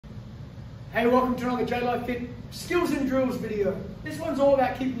Hey, welcome to another J-Life Fit Skills and Drills video. This one's all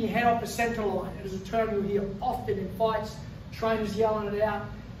about keeping your head off the center line. It is a term you'll hear often in fights, trainers yelling it out.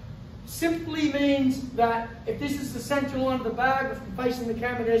 Simply means that if this is the center line of the bag, if I'm facing the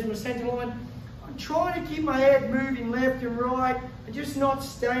camera, there's my center line, I'm trying to keep my head moving left and right and just not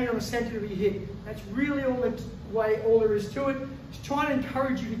staying on the center of your head. That's really all there is to it. Just trying to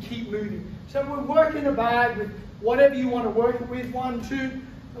encourage you to keep moving. So we're working the bag with whatever you want to work it with, 1, 2,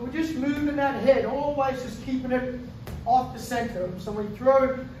 and we're just moving that head, always just keeping it off the center. So we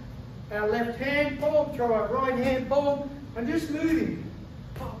throw our left hand, boom, throw our right hand, boom, and just moving.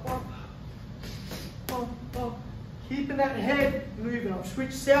 Pop, pop, pop, pop. Keeping that head moving. I've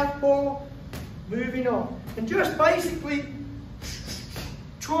switched southpaw, moving on. And just basically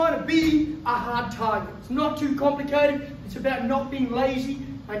trying to be a hard target. It's not too complicated. It's about not being lazy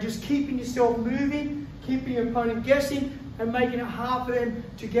and just keeping yourself moving, keeping your opponent guessing, and making it hard for them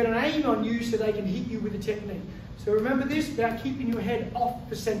to get an aim on you so they can hit you with a technique. So remember this about keeping your head off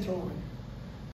the center line.